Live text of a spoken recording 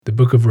The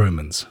Book of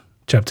Romans,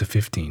 chapter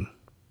 15.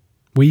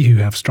 We who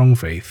have strong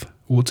faith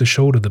ought to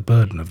shoulder the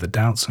burden of the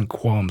doubts and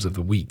qualms of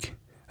the weak,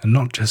 and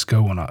not just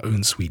go on our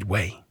own sweet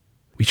way.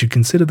 We should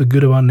consider the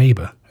good of our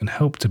neighbor and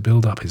help to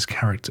build up his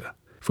character.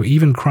 For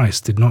even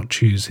Christ did not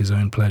choose his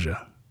own pleasure,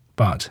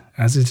 but,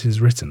 as it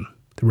is written,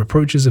 the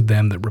reproaches of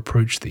them that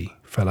reproached thee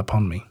fell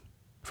upon me.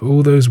 For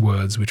all those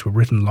words which were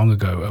written long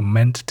ago are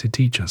meant to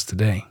teach us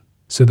today,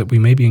 so that we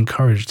may be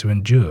encouraged to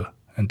endure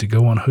and to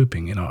go on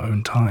hoping in our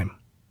own time.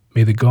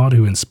 May the God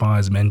who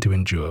inspires men to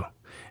endure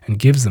and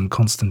gives them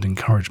constant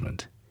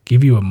encouragement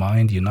give you a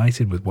mind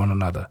united with one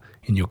another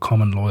in your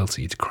common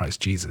loyalty to Christ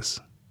Jesus.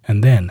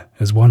 And then,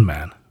 as one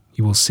man,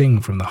 you will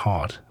sing from the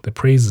heart the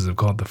praises of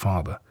God the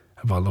Father,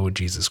 of our Lord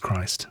Jesus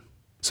Christ.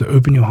 So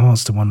open your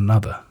hearts to one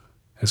another,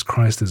 as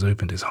Christ has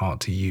opened his heart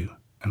to you,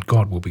 and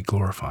God will be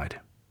glorified.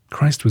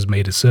 Christ was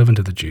made a servant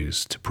of the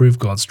Jews to prove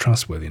God's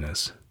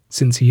trustworthiness,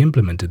 since he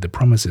implemented the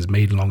promises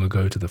made long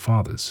ago to the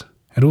fathers,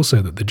 and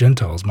also that the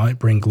Gentiles might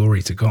bring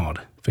glory to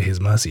God for his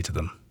mercy to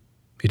them.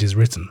 It is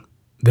written,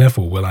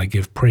 Therefore will I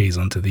give praise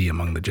unto thee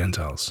among the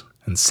Gentiles,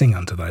 and sing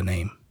unto thy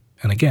name.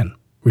 And again,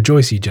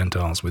 Rejoice ye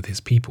Gentiles with his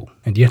people.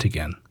 And yet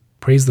again,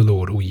 Praise the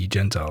Lord all ye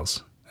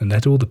Gentiles, and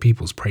let all the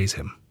peoples praise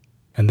him.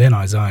 And then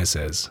Isaiah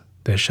says,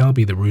 There shall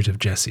be the root of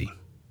Jesse,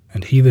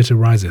 and he that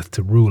ariseth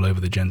to rule over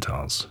the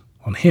Gentiles.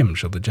 On him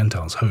shall the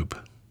Gentiles hope.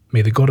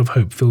 May the God of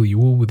hope fill you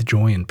all with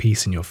joy and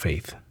peace in your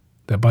faith,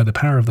 that by the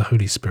power of the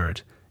Holy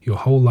Spirit your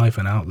whole life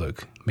and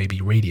outlook may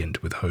be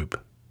radiant with hope.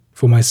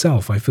 For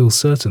myself, I feel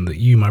certain that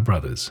you, my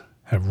brothers,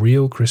 have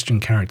real Christian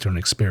character and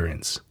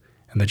experience,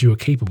 and that you are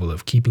capable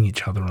of keeping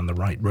each other on the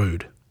right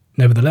road.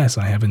 Nevertheless,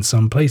 I have in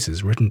some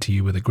places written to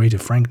you with a greater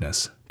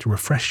frankness to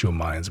refresh your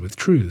minds with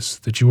truths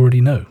that you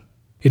already know.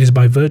 It is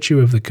by virtue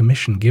of the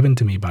commission given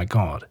to me by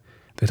God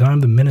that I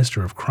am the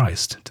minister of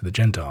Christ to the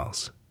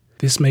Gentiles.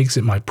 This makes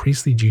it my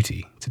priestly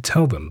duty to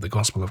tell them the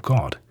gospel of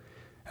God,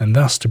 and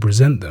thus to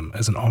present them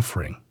as an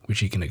offering which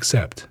he can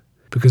accept,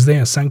 because they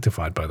are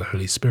sanctified by the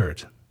Holy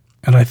Spirit.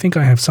 And I think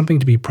I have something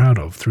to be proud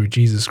of through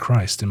Jesus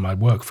Christ in my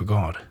work for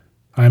God.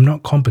 I am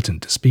not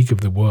competent to speak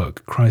of the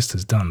work Christ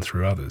has done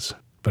through others,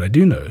 but I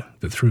do know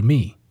that through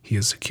me he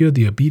has secured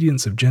the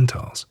obedience of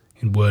Gentiles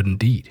in word and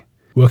deed,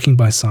 working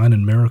by sign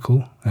and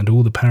miracle and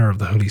all the power of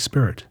the Holy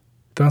Spirit.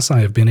 Thus I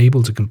have been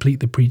able to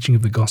complete the preaching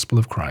of the gospel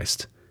of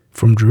Christ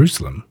from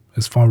Jerusalem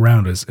as far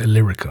round as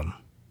Illyricum.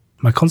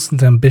 My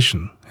constant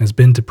ambition has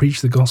been to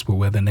preach the gospel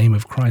where the name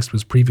of Christ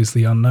was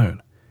previously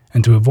unknown,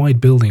 and to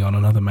avoid building on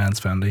another man's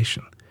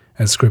foundation.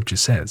 As Scripture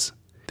says,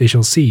 They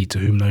shall see to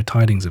whom no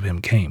tidings of him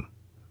came,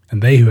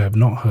 and they who have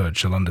not heard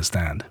shall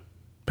understand.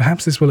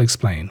 Perhaps this will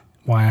explain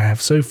why I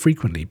have so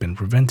frequently been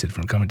prevented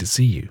from coming to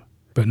see you.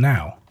 But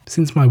now,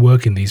 since my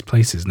work in these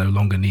places no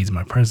longer needs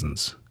my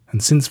presence,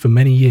 and since for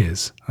many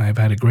years I have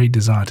had a great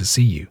desire to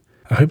see you,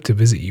 I hope to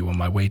visit you on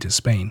my way to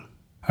Spain.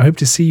 I hope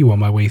to see you on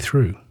my way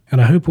through, and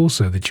I hope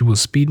also that you will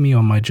speed me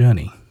on my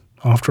journey,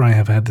 after I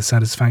have had the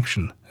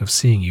satisfaction of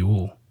seeing you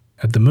all.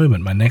 At the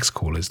moment my next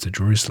call is to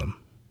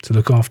Jerusalem, to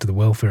look after the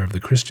welfare of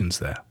the Christians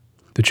there.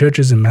 The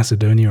churches in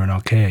Macedonia and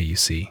Achaia, you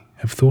see,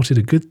 have thought it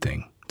a good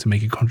thing to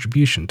make a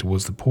contribution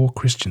towards the poor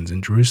Christians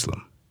in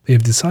Jerusalem. They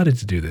have decided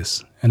to do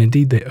this, and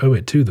indeed they owe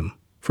it to them.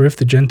 For if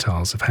the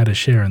Gentiles have had a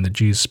share in the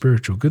Jews'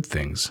 spiritual good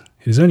things,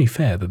 it is only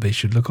fair that they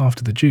should look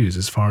after the Jews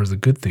as far as the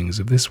good things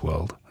of this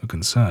world are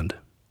concerned.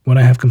 When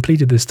I have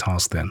completed this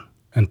task then,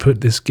 and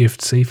put this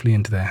gift safely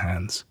into their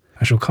hands,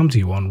 I shall come to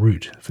you en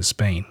route for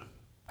Spain.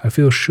 I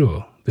feel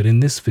sure that in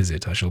this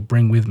visit I shall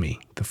bring with me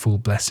the full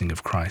blessing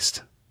of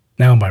Christ.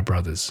 Now, my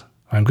brothers,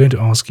 I am going to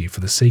ask you, for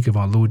the sake of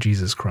our Lord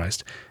Jesus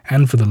Christ,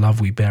 and for the love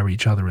we bear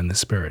each other in the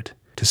Spirit,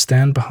 to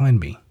stand behind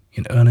me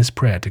in earnest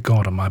prayer to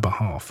God on my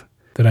behalf,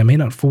 that I may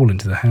not fall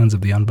into the hands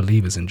of the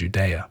unbelievers in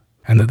Judea,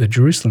 and that the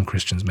Jerusalem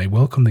Christians may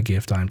welcome the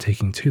gift I am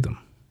taking to them.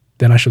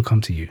 Then I shall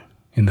come to you,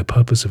 in the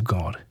purpose of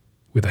God,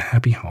 with a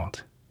happy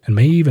heart, and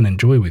may even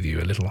enjoy with you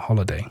a little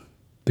holiday.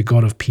 The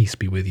God of peace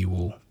be with you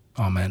all.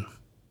 Amen.